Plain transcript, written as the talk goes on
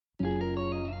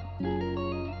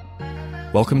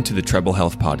Welcome to the Treble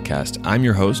Health Podcast. I'm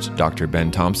your host, Dr.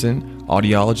 Ben Thompson,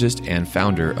 audiologist and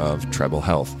founder of Treble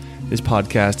Health. This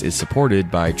podcast is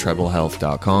supported by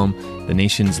TrebleHealth.com, the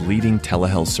nation's leading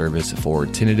telehealth service for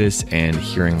tinnitus and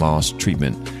hearing loss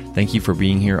treatment. Thank you for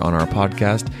being here on our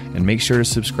podcast, and make sure to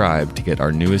subscribe to get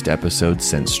our newest episodes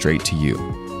sent straight to you.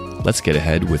 Let's get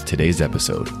ahead with today's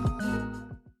episode.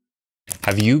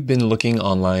 Have you been looking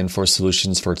online for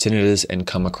solutions for tinnitus and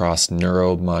come across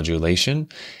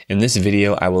neuromodulation? In this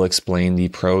video, I will explain the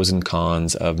pros and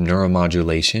cons of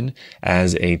neuromodulation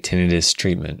as a tinnitus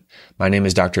treatment. My name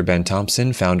is Dr. Ben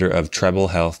Thompson, founder of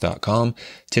TrebleHealth.com,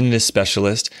 tinnitus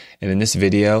specialist, and in this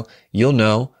video, you'll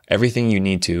know everything you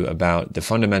need to about the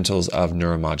fundamentals of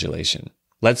neuromodulation.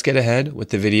 Let's get ahead with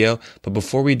the video, but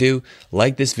before we do,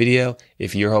 like this video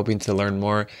if you're hoping to learn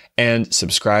more, and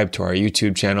subscribe to our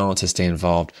YouTube channel to stay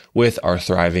involved with our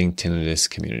thriving tinnitus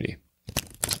community.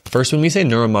 First, when we say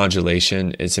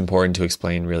neuromodulation, it's important to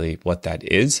explain really what that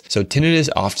is. So tinnitus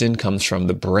often comes from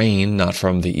the brain, not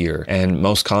from the ear. And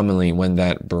most commonly, when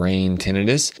that brain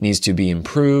tinnitus needs to be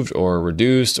improved or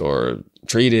reduced or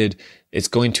treated, it's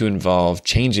going to involve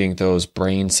changing those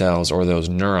brain cells or those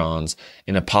neurons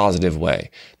in a positive way.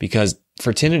 Because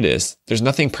for tinnitus, there's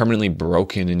nothing permanently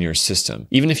broken in your system.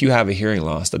 Even if you have a hearing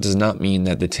loss, that does not mean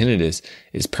that the tinnitus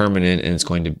is permanent and it's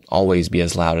going to always be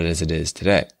as loud as it is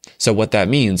today. So what that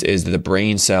means is that the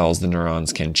brain cells, the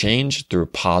neurons, can change through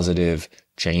positive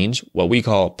change, what we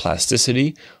call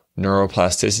plasticity,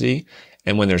 neuroplasticity.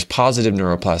 And when there's positive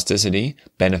neuroplasticity,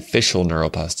 beneficial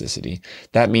neuroplasticity,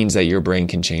 that means that your brain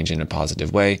can change in a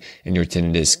positive way and your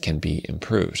tinnitus can be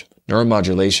improved.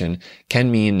 Neuromodulation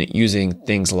can mean using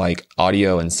things like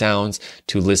audio and sounds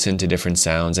to listen to different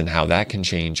sounds and how that can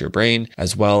change your brain,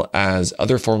 as well as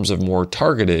other forms of more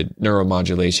targeted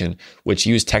neuromodulation, which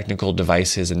use technical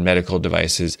devices and medical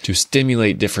devices to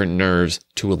stimulate different nerves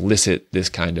to elicit this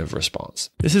kind of response.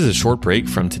 This is a short break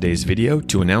from today's video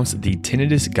to announce the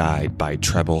Tinnitus Guide by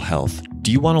Treble Health.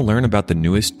 Do you want to learn about the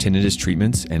newest tinnitus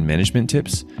treatments and management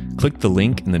tips? Click the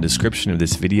link in the description of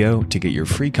this video to get your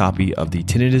free copy of the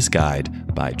Tinnitus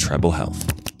Guide by Treble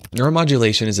Health.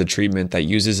 Neuromodulation is a treatment that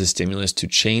uses a stimulus to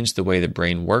change the way the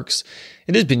brain works.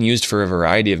 It has been used for a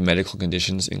variety of medical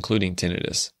conditions, including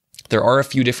tinnitus. There are a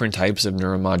few different types of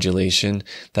neuromodulation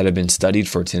that have been studied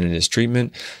for tinnitus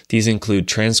treatment. These include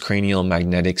transcranial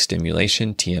magnetic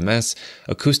stimulation, TMS,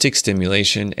 acoustic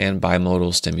stimulation, and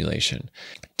bimodal stimulation.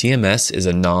 TMS is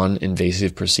a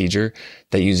non-invasive procedure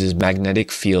that uses magnetic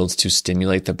fields to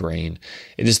stimulate the brain.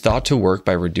 It is thought to work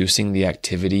by reducing the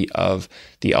activity of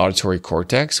the auditory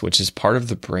cortex, which is part of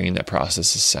the brain that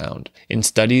processes sound. In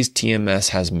studies, TMS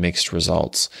has mixed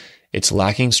results. It's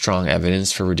lacking strong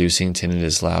evidence for reducing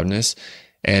tinnitus loudness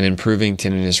and improving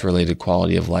tinnitus-related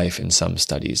quality of life in some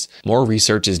studies. More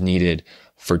research is needed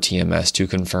for TMS to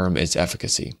confirm its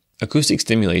efficacy. Acoustic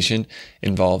stimulation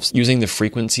involves using the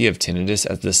frequency of tinnitus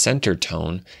as the center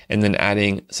tone and then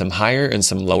adding some higher and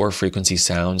some lower frequency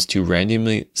sounds to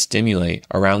randomly stimulate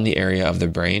around the area of the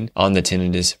brain on the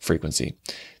tinnitus frequency.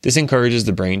 This encourages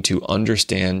the brain to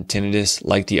understand tinnitus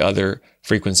like the other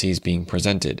frequencies being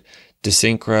presented.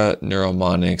 Desyncra,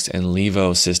 Neuromonics, and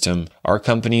Levo System are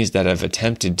companies that have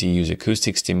attempted to use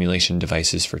acoustic stimulation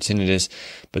devices for tinnitus,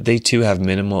 but they too have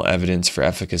minimal evidence for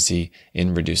efficacy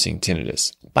in reducing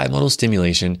tinnitus. Bimodal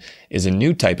stimulation is a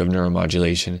new type of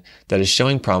neuromodulation that is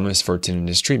showing promise for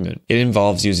tinnitus treatment. It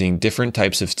involves using different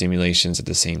types of stimulations at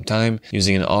the same time,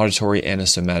 using an auditory and a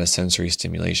somatosensory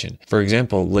stimulation. For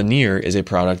example, Linear is a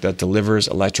product that delivers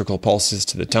electrical pulses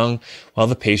to the tongue while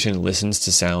the patient listens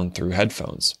to sound through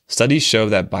headphones. Studies show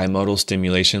that bimodal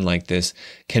stimulation like this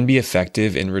can be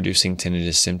effective in reducing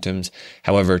tinnitus symptoms.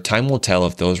 However, time will tell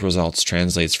if those results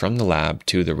translates from the lab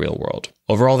to the real world.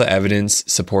 Overall, the evidence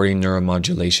supporting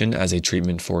neuromodulation as a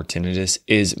treatment for tinnitus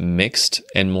is mixed,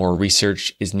 and more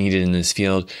research is needed in this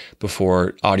field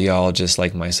before audiologists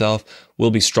like myself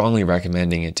will be strongly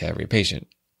recommending it to every patient.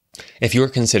 If you're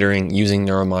considering using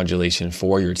neuromodulation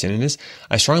for your tinnitus,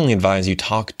 I strongly advise you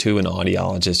talk to an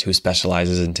audiologist who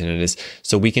specializes in tinnitus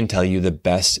so we can tell you the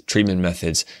best treatment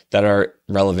methods that are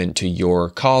relevant to your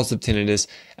cause of tinnitus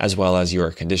as well as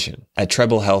your condition. At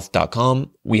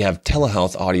TrebleHealth.com, we have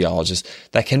telehealth audiologists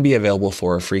that can be available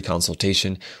for a free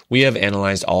consultation. We have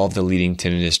analyzed all of the leading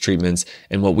tinnitus treatments,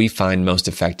 and what we find most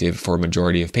effective for a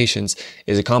majority of patients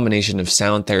is a combination of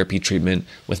sound therapy treatment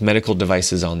with medical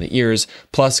devices on the ears,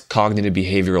 plus cognitive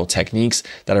behavioral techniques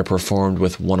that are performed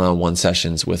with one-on-one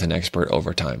sessions with an expert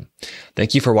over time.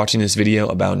 Thank you for watching this video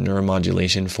about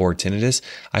neuromodulation for tinnitus.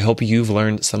 I hope you've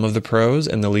learned some of the pros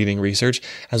pros and the leading research,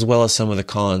 as well as some of the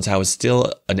cons, how it's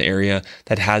still an area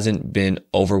that hasn't been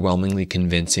overwhelmingly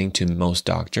convincing to most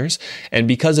doctors. And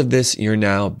because of this, you're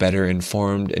now better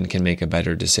informed and can make a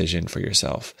better decision for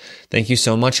yourself. Thank you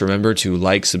so much. Remember to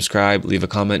like, subscribe, leave a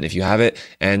comment if you have it.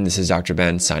 And this is Dr.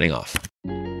 Ben signing off.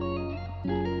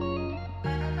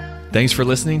 Thanks for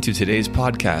listening to today's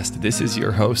podcast. This is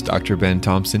your host, Dr. Ben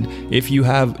Thompson. If you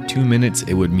have 2 minutes,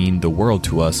 it would mean the world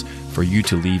to us for you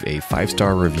to leave a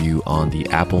 5-star review on the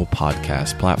Apple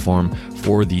Podcast platform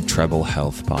for the Treble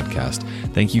Health Podcast.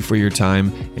 Thank you for your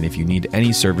time. And if you need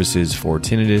any services for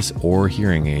tinnitus or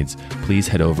hearing aids, please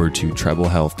head over to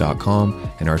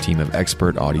treblehealth.com and our team of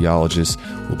expert audiologists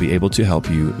will be able to help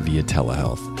you via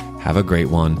telehealth. Have a great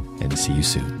one and see you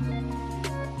soon.